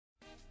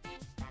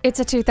It's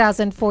a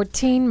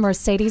 2014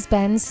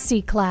 Mercedes-Benz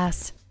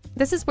C-Class.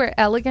 This is where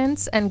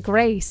elegance and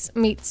grace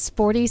meet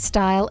sporty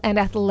style and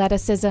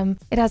athleticism.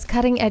 It has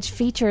cutting-edge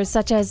features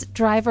such as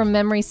driver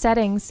memory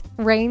settings,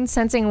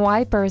 rain-sensing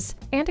wipers,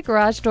 and a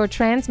garage door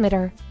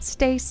transmitter.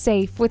 Stay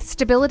safe with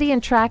stability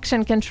and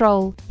traction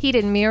control,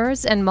 heated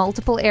mirrors, and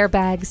multiple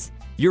airbags.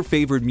 Your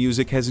favorite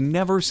music has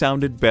never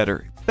sounded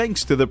better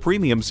thanks to the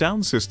premium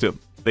sound system.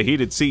 The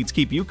heated seats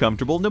keep you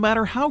comfortable no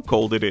matter how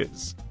cold it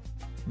is.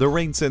 The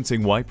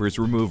rain-sensing wipers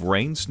remove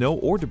rain, snow,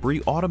 or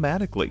debris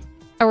automatically.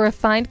 A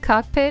refined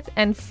cockpit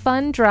and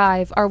fun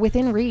drive are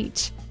within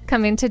reach.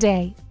 Come in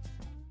today.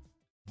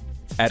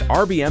 At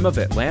RBM of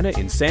Atlanta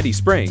in Sandy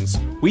Springs,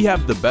 we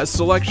have the best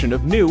selection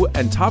of new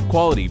and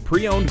top-quality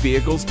pre-owned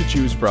vehicles to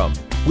choose from.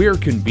 We are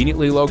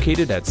conveniently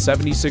located at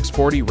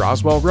 7640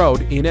 Roswell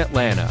Road in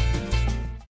Atlanta.